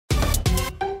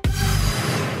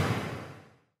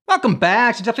Welcome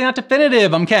back to Definitely Not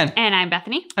Definitive. I'm Ken. And I'm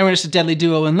Bethany. And we're just a deadly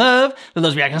duo in love that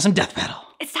loves reacting to some death battle.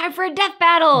 It's time for a death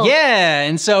battle. Yeah,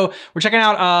 and so we're checking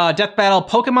out Death Battle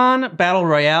Pokemon Battle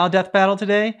Royale Death Battle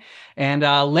today. And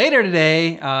later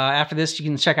today, after this, you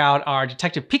can check out our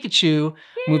Detective Pikachu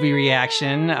movie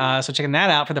reaction. So checking that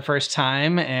out for the first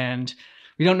time. And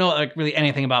we don't know like really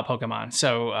anything about Pokemon.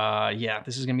 So yeah,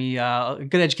 this is going to be a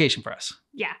good education for us.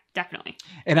 Yeah, definitely.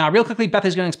 And real quickly, Beth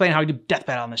is going to explain how we do Death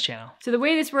Battle on this channel. So the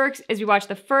way this works is we watch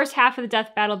the first half of the Death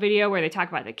Battle video where they talk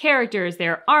about the characters,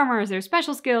 their armors, their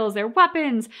special skills, their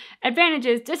weapons,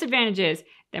 advantages, disadvantages.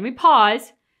 Then we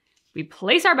pause, we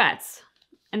place our bets,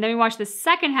 and then we watch the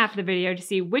second half of the video to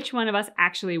see which one of us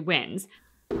actually wins.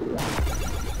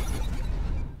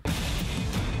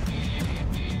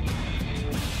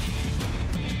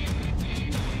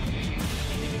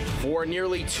 For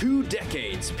nearly 2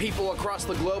 decades, people across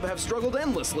the globe have struggled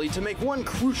endlessly to make one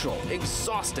crucial,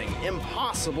 exhausting,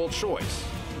 impossible choice.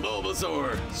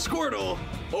 Bulbasaur, Squirtle,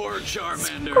 or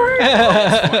Charmander.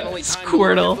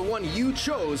 Squirtle. The one you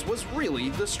chose was really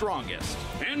the strongest.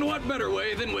 And what better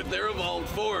way than with their evolved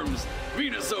forms?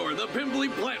 Venusaur, the pimply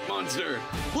plant monster,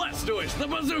 Blastoise, the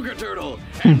bazooka turtle,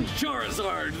 and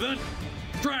Charizard, the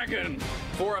dragon.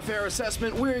 For a fair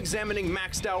assessment, we're examining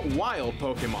maxed out wild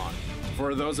Pokemon.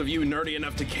 For those of you nerdy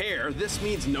enough to care, this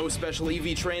means no special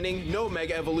EV training, no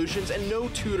mega evolutions, and no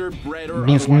tutor bred or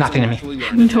means nothing to me. I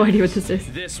have no idea what this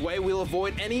is. This way, we'll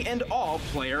avoid any and all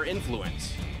player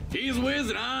influence. He's Wiz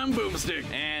and I'm Boomstick.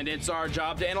 And it's our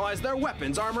job to analyze their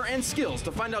weapons, armor, and skills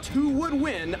to find out who would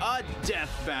win a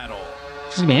death battle.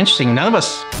 This is going to be interesting. None of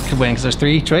us could win because there's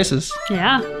 3 choices.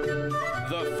 Yeah.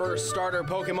 The first starter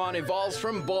Pokemon evolves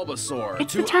from Bulbasaur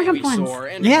It's to the turnip Ivysaur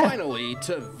ones. and finally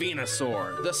to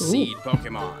Venusaur, the seed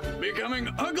Pokemon. Becoming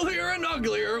uglier and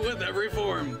uglier with every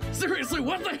form. Seriously,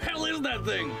 what the hell is that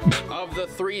thing? Of the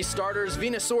 3 starters,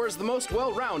 Venusaur is the most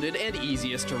well-rounded and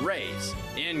easiest to raise.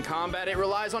 In combat, it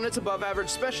relies on its above-average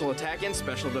special attack and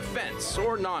special defense,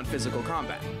 or non-physical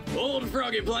combat. Old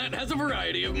Froggy Plant has a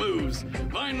variety of moves.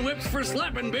 Vine whips for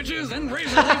slapping bitches, and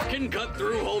Razor Leaf can cut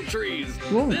through whole trees.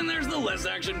 Then there's the less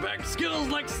action-packed skills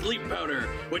like Sleep Powder,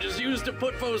 which is used to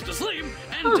put foes to sleep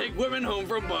and take women home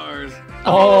from bars.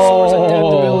 Venusaur's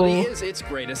adaptability is its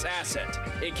greatest asset.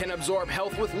 It can absorb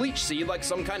health with Leech Seed like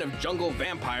some kind of jungle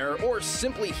vampire, or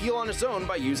simply heal on its own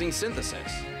by using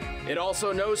Synthesis. It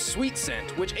also knows Sweet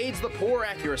Scent, which aids the poor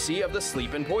accuracy of the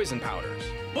sleep and poison powders.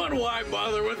 But why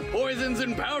bother with poisons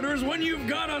and powders when you've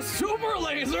got a super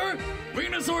laser?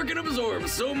 Venusaur can absorb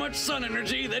so much sun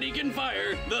energy that he can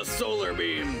fire the solar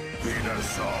beam.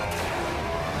 Venusaur.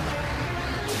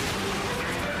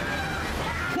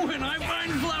 When I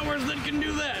find flowers that can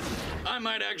do that, I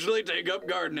might actually take up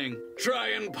gardening. Try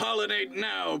and pollinate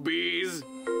now, bees.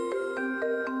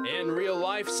 In real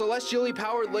life, celestially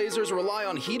powered lasers rely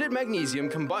on heated magnesium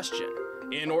combustion.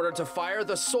 In order to fire,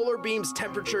 the solar beam's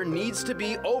temperature needs to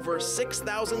be over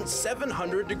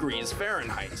 6,700 degrees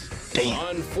Fahrenheit.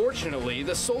 Damn. Unfortunately,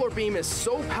 the solar beam is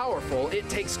so powerful, it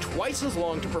takes twice as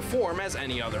long to perform as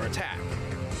any other attack.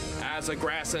 As a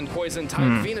grass and poison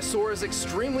type, Venusaur is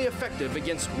extremely effective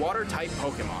against water-type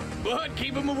Pokemon. But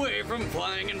keep him away from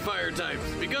flying and fire types,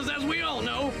 because as we all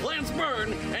know, plants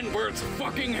burn, and birds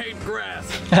fucking hate grass.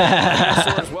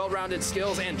 Venusaur's well-rounded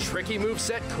skills and tricky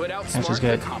moveset could outsmart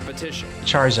the competition.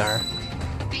 Charizard.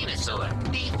 Venusaur,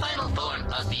 the final form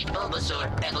of the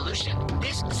Bulbasaur evolution.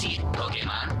 This seed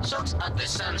Pokemon soaks up the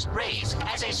sun's rays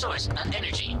as a source of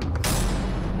energy.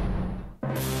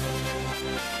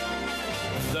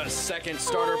 The second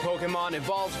starter Pokemon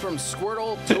evolves from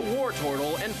Squirtle to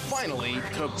Wartortle and finally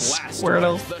to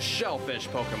Blastoise, the shellfish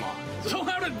Pokemon. So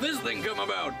how did this thing come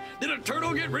about? Did a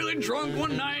turtle get really drunk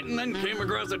one night and then came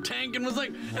across a tank and was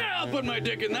like, yeah, I'll put my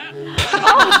dick in that?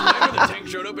 Later, the tank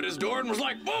showed up at his door and was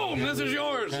like, boom, this is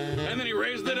yours. And then he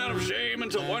raised it out of shame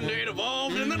until one day it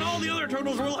evolved, and then all the other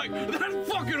turtles were like, that's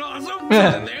fucking awesome.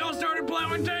 And they all started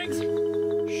plowing tanks.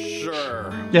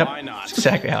 Sure, why not? That's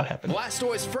exactly how it happened.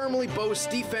 Blastoise firmly boasts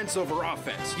defense over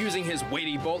offense, using his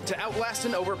weighty bulk to outlast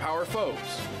and overpower foes.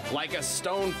 Like a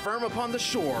stone firm upon the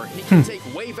shore, he can take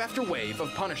wave after wave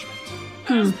of punishment.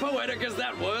 As poetic as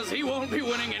that was, he won't be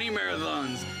winning any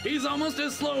marathons. He's almost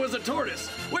as slow as a tortoise,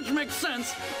 which makes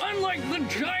sense, unlike the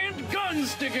giant gun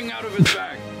sticking out of his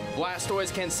back.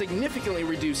 Blastoise can significantly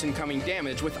reduce incoming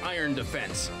damage with Iron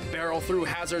Defense, barrel through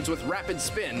hazards with Rapid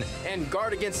Spin, and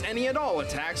guard against any and all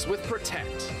attacks with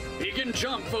Protect. He can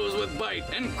jump foes with Bite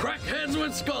and crack heads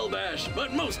with Skull Bash,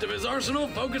 but most of his arsenal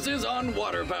focuses on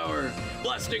water power,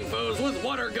 blasting foes with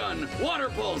Water Gun, Water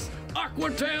Pulse, Aqua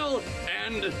Tail,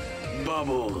 and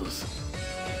Bubbles.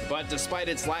 But despite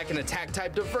its lack in attack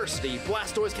type diversity,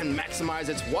 Blastoise can maximize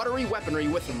its watery weaponry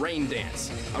with Rain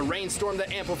Dance, a rainstorm that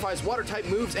amplifies water type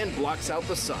moves and blocks out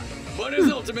the sun. But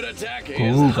his ultimate attack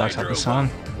is blocks out Hydro the sun.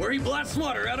 Pump, where he blasts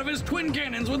water out of his twin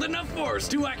cannons with enough force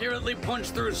to accurately punch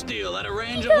through steel at a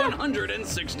range of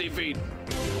 160 feet.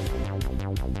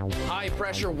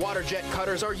 High-pressure water jet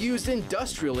cutters are used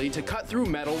industrially to cut through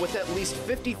metal with at least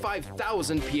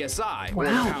 55,000 psi, or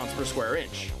pounds per square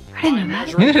inch. I didn't know By that.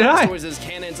 measuring Neither did I. Blastoise's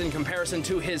cannons in comparison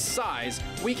to his size,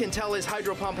 we can tell his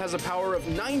hydro pump has a power of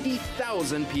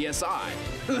 90,000 psi.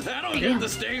 That'll get the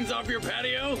stains off your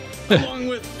patio, along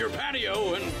with your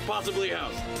patio and possibly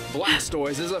house.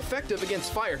 Blastoise is effective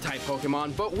against fire-type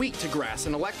Pokemon, but weak to grass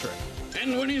and electric.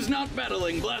 And when he's not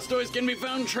battling, Blastoise can be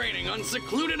found training on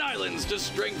secluded islands to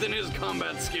strengthen his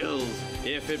combat skills.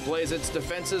 If it plays its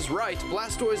defenses right,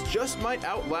 Blastoise just might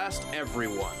outlast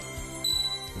everyone.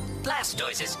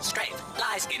 Blastoise's strength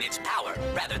lies in its power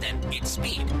rather than its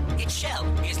speed. Its shell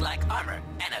is like armor,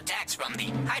 and attacks from the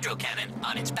hydro cannon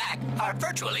on its back are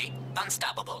virtually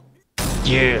unstoppable.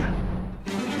 Yeah.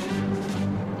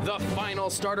 The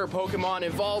final starter Pokemon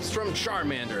evolves from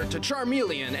Charmander to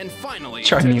Charmeleon and finally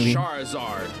Charmeleon. to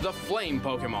Charizard, the flame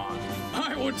Pokemon.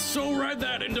 I would so ride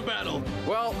that into battle.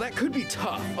 Well, that could be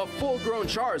tough. A full-grown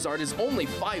Charizard is only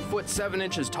 5 foot 7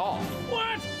 inches tall.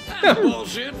 What? That's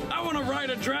bullshit. I want to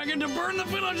ride a dragon to burn the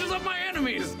villages of my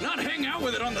enemies, not hang out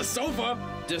with it on the sofa.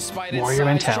 Despite its Warrior size,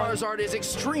 mentality. Charizard is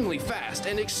extremely fast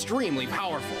and extremely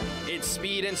powerful. Its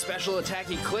speed and special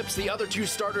attack eclipse the other two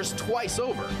starters twice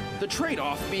over, the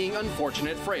trade-off being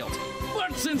unfortunate frailty.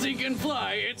 But since he can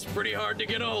fly, it's pretty hard to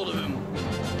get a hold of him.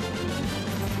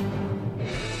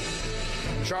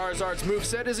 Charizard's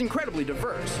moveset is incredibly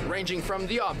diverse, ranging from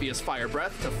the obvious Fire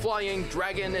Breath to flying,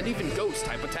 dragon, and even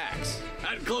ghost-type attacks.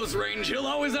 At close range, he'll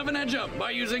always have an edge up by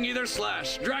using either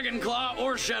Slash, Dragon Claw,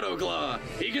 or Shadow Claw.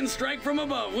 He can strike from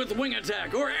above with Wing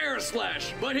Attack or Air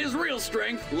Slash, but his real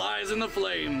strength lies in the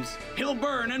flames. He'll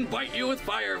burn and bite you with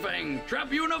Fire Fang,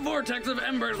 trap you in a vortex of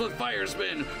embers with Fire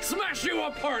Spin, smash you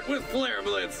apart with Flare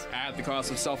Blitz, At the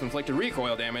cost of self-inflicted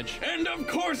recoil damage. and of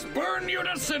course burn you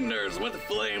to cinders with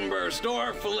Flame Burst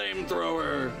or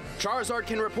Flamethrower. Charizard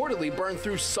can reportedly burn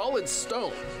through solid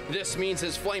stone. This means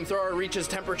his flamethrower reaches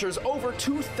temperatures over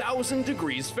 2,000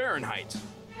 degrees Fahrenheit.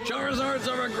 Charizards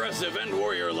are aggressive and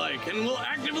warrior-like, and will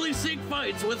actively seek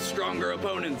fights with stronger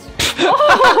opponents.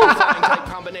 Flying-type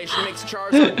combination makes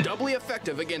Charizard doubly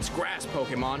effective against grass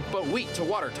Pokemon, but weak to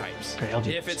water types.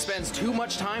 If it spends too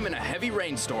much time in a heavy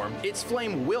rainstorm, its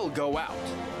flame will go out.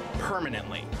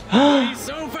 Permanently. He's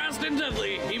so fast and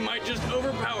deadly, he might just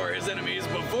overpower his enemies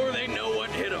before they know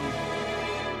what hit him.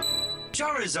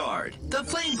 Charizard, the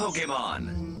flame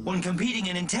Pokemon. When competing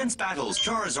in intense battles,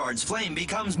 Charizard's flame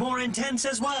becomes more intense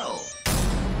as well.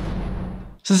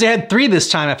 Since they had 3 this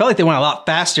time, I felt like they went a lot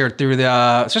faster through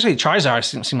the, especially Charizard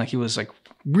seemed like he was like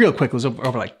real quick, it was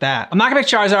over like that. I'm not gonna pick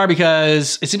Charizard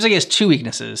because it seems like he has 2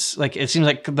 weaknesses. Like it seems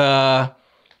like the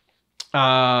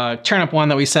turnip one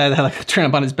that we said had like a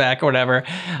turnip on his back or whatever,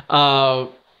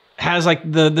 has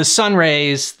like the sun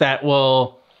rays that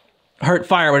will hurt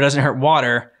fire but it doesn't hurt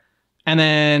water. And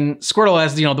then Squirtle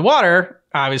has, you know, the water,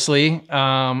 obviously.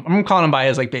 I'm calling him by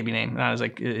his like baby name, not his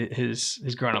like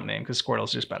his grown-up name, because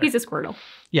Squirtle's just better. He's a Squirtle.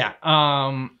 Yeah.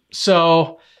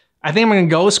 So I think I'm gonna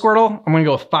go with Squirtle. I'm gonna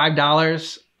go with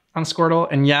 $5 on Squirtle.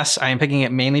 And yes, I am picking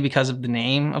it mainly because of the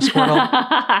name of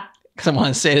Squirtle. Because I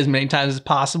want to say it as many times as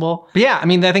possible. But yeah, I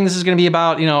mean, I think this is going to be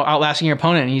about, you know, outlasting your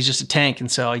opponent, and he's just a tank, and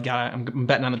so I'm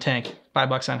betting on the tank.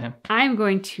 $5 on him. I'm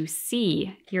going to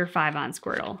see your 5 on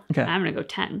Squirtle. Okay. I'm going to go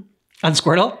 10 On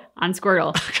Squirtle? on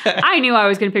Squirtle. Okay. I knew I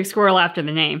was going to pick Squirtle after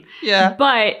the name. Yeah.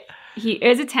 But he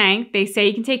is a tank. They say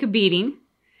he can take a beating.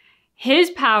 His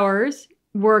powers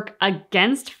work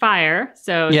against fire.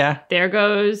 So Yeah. there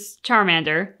goes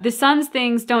Charmander. The sun's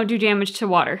things don't do damage to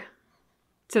water.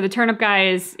 So the turnip guy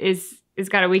is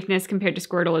got a weakness compared to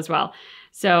Squirtle as well.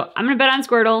 So I'm gonna bet on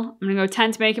Squirtle. I'm gonna go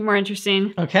 10 to make it more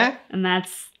interesting. Okay. And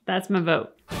that's my vote.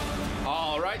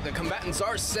 All right, the combatants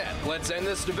are set. Let's end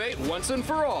this debate once and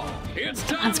for all. It's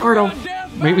time On Squirtle. for a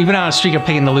death We've been on a streak of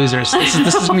picking the losers. This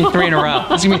is gonna be 3 in a row.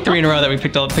 This is gonna be 3 in a row that we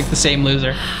picked the same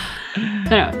loser.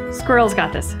 No, Squirrel's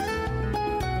got this.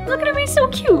 Look at him, he's so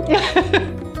cute.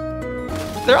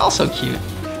 They're all so cute.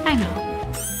 I know.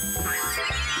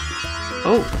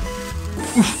 Oh.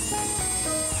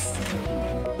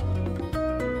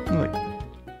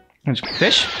 Like,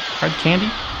 fish? Hard candy?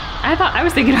 I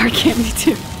was thinking hard candy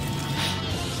too.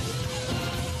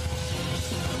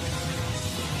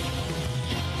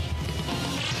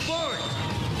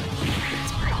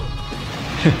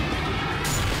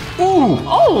 Ooh!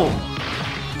 Oh!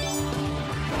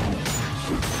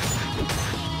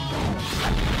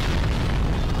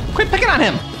 Quit picking on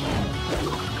him!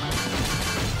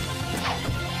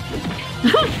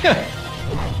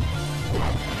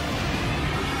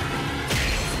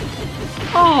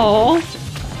 Oh.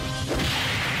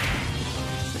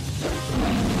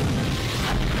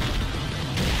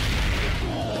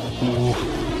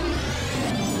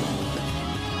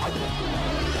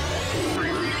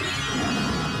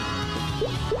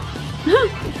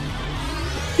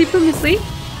 Did he put him to sleep?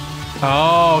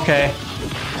 Oh, okay.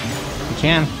 You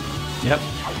can. Yep.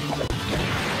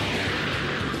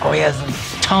 Oh, he has a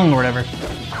tongue or whatever.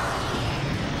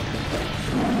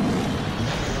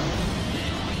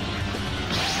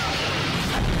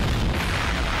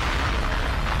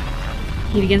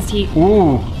 Heat against heat.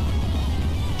 Ooh.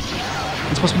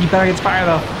 It's supposed to be better against fire,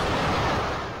 though.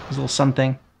 His little sun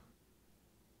thing.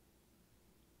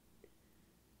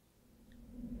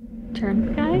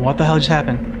 Turn guy? What the hell just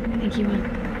happened? I think he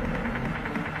went.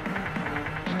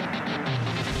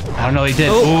 I don't know what he did.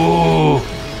 Oh. Ooh.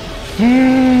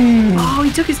 Mm. Oh,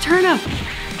 he took his turnip.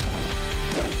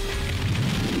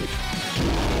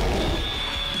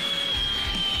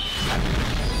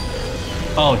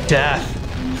 Oh, death.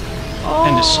 Oh.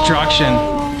 And destruction.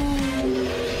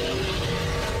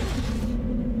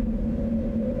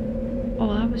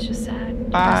 Oh, that was just sad.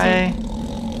 Bye.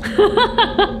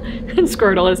 And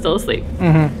Squirtle is still asleep.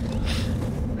 Mm-hmm.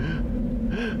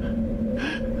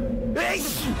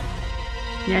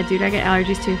 Yeah, dude, I get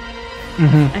allergies too.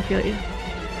 Mm-hmm. I feel you.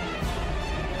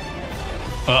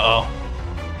 Uh-oh.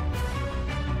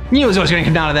 Knew it was always going to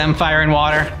come down to them, fire and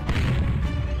water.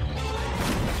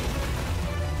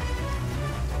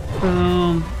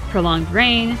 Boom. Prolonged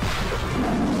rain.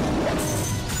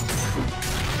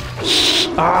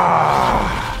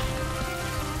 Ah.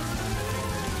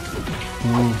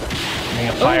 Ooh. Ring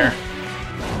of fire.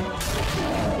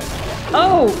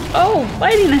 Oh,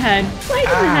 biting the head. Biting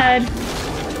the head.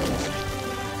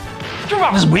 Drove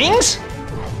off his wings?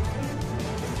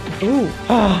 Ooh.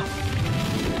 Oh.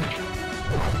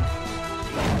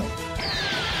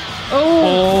 Oh.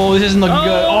 Oh, this isn't looking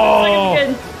good. Oh.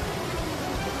 Good.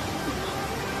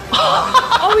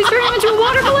 Oh, he's turning him into a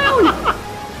water balloon.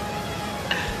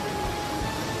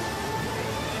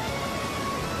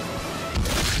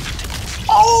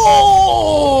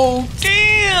 Oh,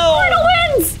 damn! Squirtle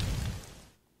wins!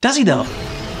 Does he though? I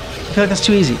feel like that's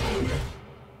too easy.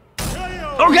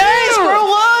 Okay, Squirrel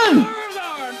won!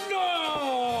 Charizard!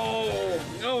 No!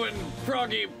 Oh, and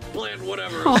Froggy Plant,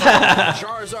 whatever.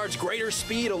 Charizard's greater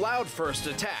speed allowed first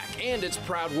attack, and its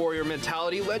proud warrior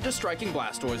mentality led to striking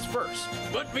Blastoise first.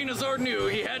 But Venusaur knew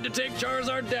he had to take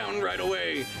Charizard down right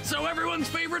away, so everyone's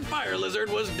favorite fire lizard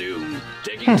was doomed,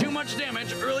 taking too much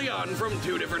damage early on from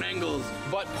two different angles.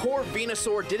 But poor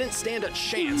Venusaur didn't stand a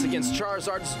chance against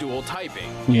Charizard's dual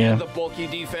typing. Yeah. The bulky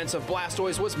defense of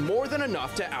Blastoise was more than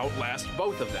enough to outlast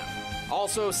both of them.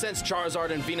 Also, since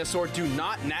Charizard and Venusaur do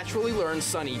not naturally learn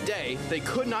Sunny Day, they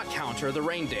could not counter the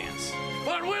Rain Dance.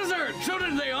 But Wizard,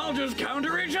 shouldn't they all just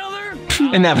counter each other?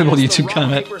 Inevitable Yes, YouTube the rock,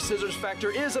 comment. paper, scissors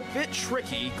factor is a bit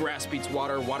tricky. Grass beats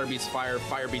water, water beats fire,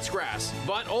 fire beats grass.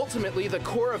 But ultimately, the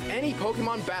core of any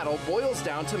Pokemon battle boils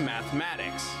down to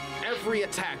mathematics. Every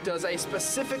attack does a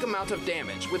specific amount of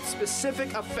damage with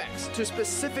specific effects to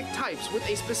specific types with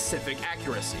a specific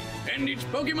accuracy. And each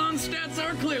Pokemon's stats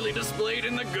are clearly displayed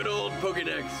in the good old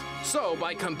Pokedex. So,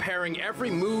 by comparing every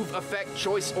move, effect,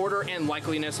 choice order, and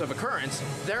likeliness of occurrence,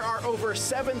 there are over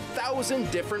 7,000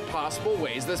 different possible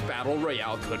ways this Battle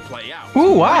Royale could play out.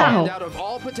 Ooh, wow. And out of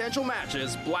all potential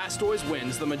matches, Blastoise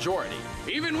wins the majority.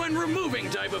 Even when removing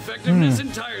type effectiveness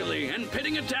entirely and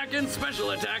pitting attack and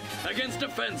special attack against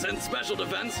defense and special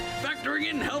defense, factoring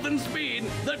in health and speed,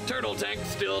 the Turtle Tank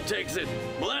still takes it.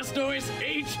 Blastoise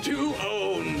H2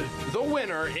 owned. The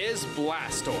winner is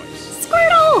Blastoise.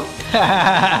 Squirtle!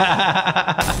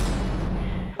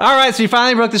 All right, so we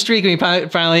finally broke the streak, and we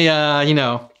finally,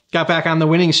 got back on the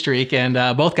winning streak, and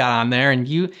both got on there. And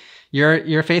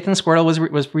your faith in Squirtle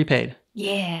was repaid.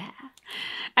 Yeah.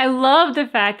 I love the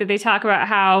fact that they talk about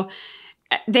how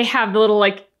they have the little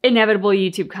like inevitable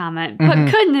YouTube comment, but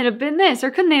couldn't it have been this,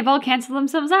 or couldn't they have all canceled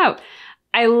themselves out?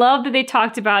 I love that they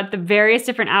talked about the various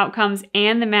different outcomes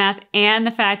and the math and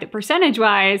the fact that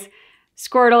percentage-wise,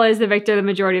 Squirtle is the victor the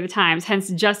majority of the times, hence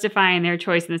justifying their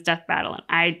choice in this death battle.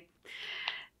 And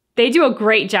they do a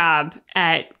great job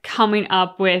at coming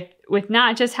up with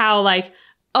not just how like,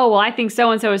 oh, well, I think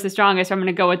so-and-so is the strongest, so I'm going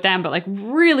to go with them, but like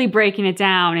really breaking it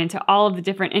down into all of the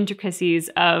different intricacies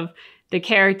of the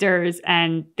characters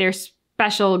and their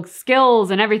special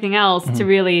skills and everything else to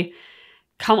really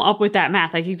come up with that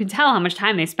math. Like you can tell how much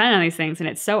time they spend on these things, and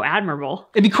it's so admirable.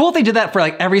 It'd be cool if they did that for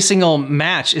like every single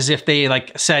match, as if they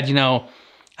like said,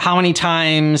 how many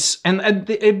times, and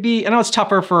it'd be, I know it's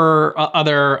tougher for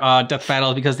other death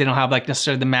battles because they don't have like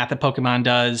necessarily the math that Pokemon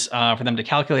does for them to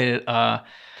calculate it,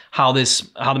 how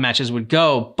the matches would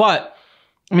go. But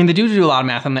I mean, they do a lot of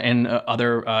math in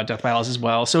other death battles as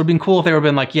well. So it'd been cool if they would have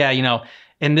been like, yeah, you know,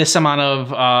 in this amount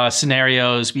of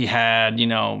scenarios, we had, you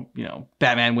know,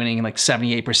 Batman winning like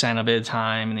 78% of the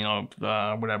time, and, you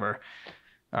know, whatever.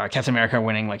 Captain America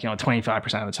winning like, you know,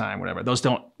 25% of the time, whatever. Those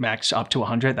don't match up to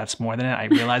 100. That's more than it. I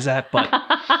realize that, but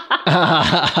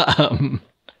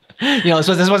you know,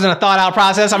 this wasn't a thought out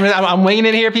process. I'm winging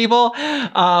it here, people.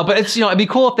 But it's, you know, it'd be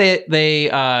cool if they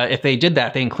did that,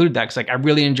 if they included that, because like I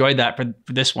really enjoyed that for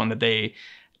this one, that they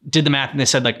did the math and they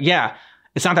said like, yeah,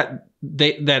 it's not that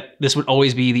that this would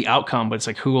always be the outcome, but it's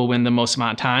like who will win the most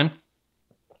amount of time.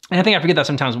 And I think I forget that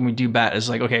sometimes when we do bet, is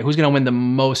like, okay, who's going to win the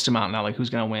most amount, not like who's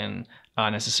going to win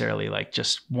necessarily like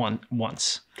just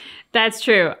once. That's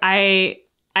true. I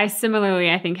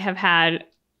similarly, I think, have had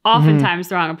oftentimes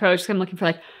the wrong approach, because I'm looking for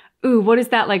like, ooh, what is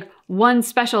that like one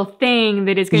special thing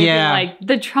that is going to be like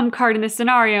the trump card in this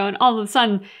scenario, and all of a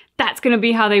sudden that's going to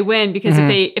be how they win, because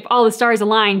if all the stars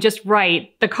align just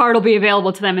right, the card will be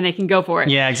available to them and they can go for it.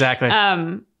 Yeah, exactly.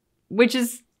 Which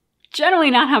is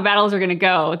generally not how battles are going to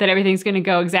go, that everything's going to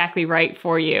go exactly right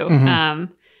for you.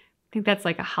 I think that's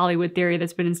like a Hollywood theory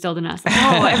that's been instilled in us. Like,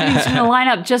 oh, everything's going to line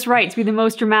up just right to be the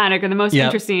most dramatic or the most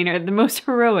interesting or the most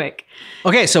heroic.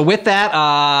 Okay, so with that,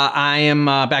 I am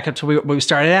back up to where we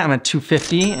started at. I'm at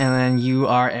 250, and then you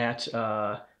are at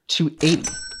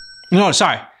 280. No,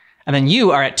 sorry. And then you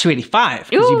are at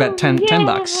 285 because you bet 10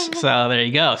 bucks. So there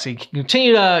you go. So you can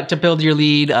continue to build your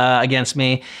lead against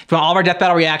me. If you want all of our Death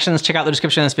Battle reactions, check out the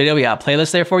description of this video. We got a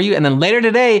playlist there for you. And then later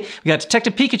today, we got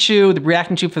Detective Pikachu, the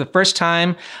reacting to for the first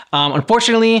time.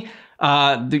 Unfortunately,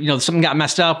 you know, something got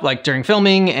messed up like during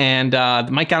filming, and the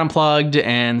mic got unplugged,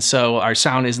 and so our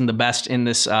sound isn't the best in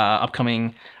this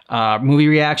upcoming movie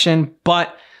reaction.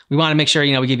 But we want to make sure,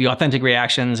 you know, we give you authentic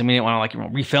reactions, and we didn't want to like, you know,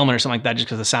 refilm it or something like that just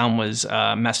because the sound was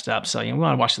messed up. So, you know, we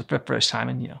want to watch it for the first time,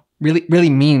 and, you know, really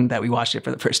mean that we watched it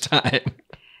for the first time.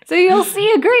 So you'll see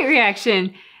a great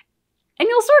reaction, and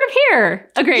you'll sort of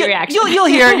hear a great reaction. You'll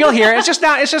hear. It's just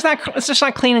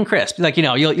not clean and crisp. Like, you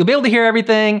know, you'll be able to hear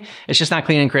everything. It's just not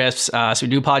clean and crisp. So we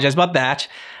do apologize about that.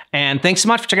 And thanks so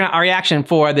much for checking out our reaction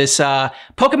for this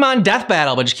Pokemon Death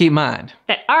Battle. But just keep in mind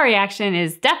that our reaction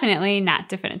is definitely not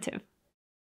definitive.